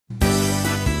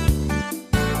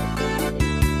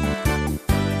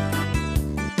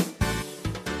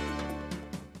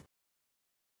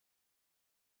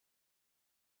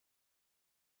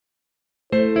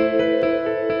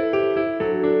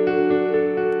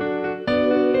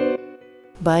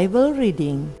Bible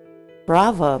reading,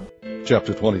 Proverbs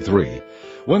Chapter 23.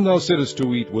 When thou sittest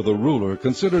to eat with a ruler,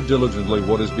 consider diligently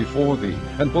what is before thee,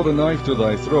 and put a knife to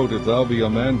thy throat if thou be a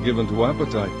man given to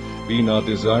appetite. Be not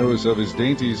desirous of his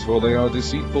dainties, for they are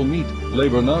deceitful meat.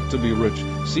 Labor not to be rich.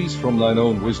 Cease from thine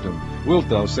own wisdom. Wilt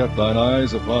thou set thine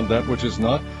eyes upon that which is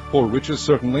not? For riches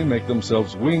certainly make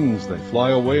themselves wings. They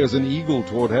fly away as an eagle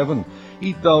toward heaven.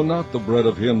 Eat thou not the bread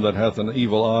of him that hath an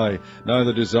evil eye,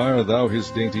 neither desire thou his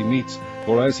dainty meats.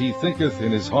 For as he thinketh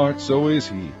in his heart, so is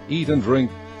he. Eat and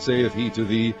drink, saith he to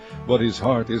thee, but his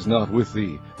heart is not with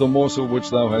thee. The morsel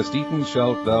which thou hast eaten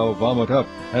shalt thou vomit up,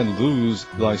 and lose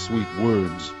thy sweet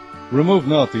words. Remove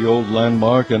not the old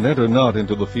landmark, and enter not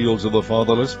into the fields of the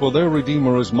fatherless, for their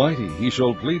Redeemer is mighty. He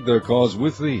shall plead their cause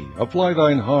with thee. Apply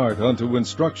thine heart unto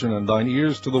instruction, and thine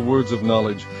ears to the words of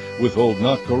knowledge. Withhold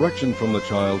not correction from the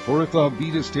child, for if thou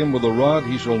beatest him with a rod,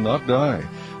 he shall not die.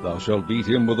 Thou shalt beat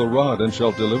him with a rod, and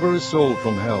shalt deliver his soul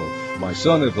from hell. My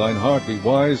son, if thine heart be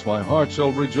wise, my heart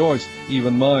shall rejoice,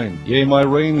 even mine. Yea, my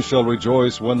reins shall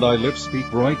rejoice when thy lips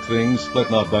speak right things. Let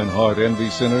not thine heart envy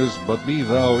sinners, but be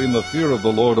thou in the fear of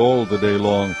the Lord all the day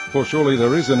long. For surely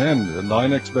there is an end, and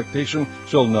thine expectation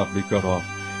shall not be cut off.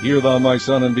 Hear thou, my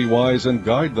son, and be wise, and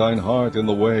guide thine heart in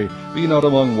the way. Be not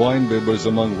among winebibbers,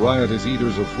 among riotous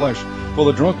eaters of flesh. For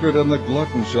the drunkard and the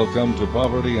glutton shall come to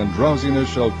poverty, and drowsiness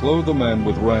shall clothe the man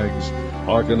with rags.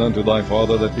 Hearken unto thy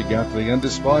father that begat thee, and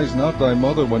despise not thy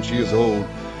mother when she is old.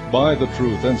 Buy the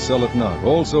truth, and sell it not,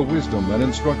 also wisdom, and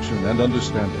instruction, and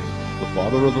understanding. The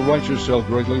father of the righteous shall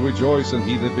greatly rejoice, and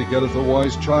he that begetteth a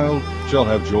wise child shall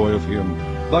have joy of him.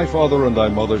 Thy father and thy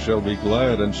mother shall be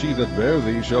glad, and she that bare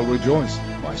thee shall rejoice.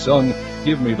 My son,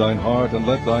 give me thine heart, and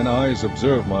let thine eyes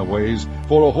observe my ways.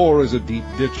 For a whore is a deep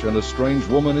ditch, and a strange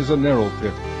woman is a narrow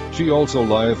pit. She also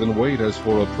lieth in wait as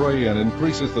for a prey, and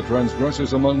increaseth the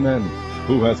transgressors among men.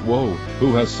 Who hath woe?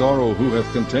 Who hath sorrow? Who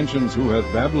hath contentions? Who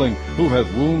hath babbling? Who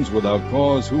hath wounds without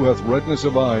cause? Who hath redness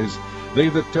of eyes? They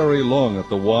that tarry long at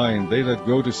the wine, they that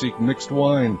go to seek mixed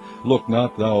wine. Look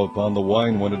not thou upon the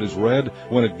wine when it is red,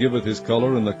 when it giveth his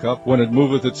color in the cup, when it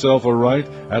moveth itself aright.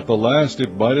 At the last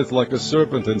it biteth like a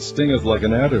serpent, and stingeth like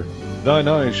an adder. Thine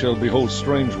eyes shall behold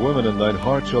strange women, and thine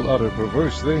heart shall utter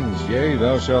perverse things. Yea,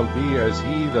 thou shalt be as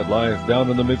he that lieth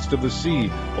down in the midst of the sea,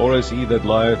 or as he that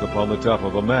lieth upon the top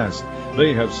of a mast.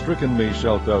 They have stricken me,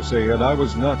 shalt thou say, and I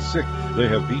was not sick. They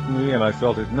have beaten me, and I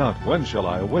felt it not. When shall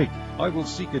I awake? I will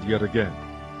seek it yet again.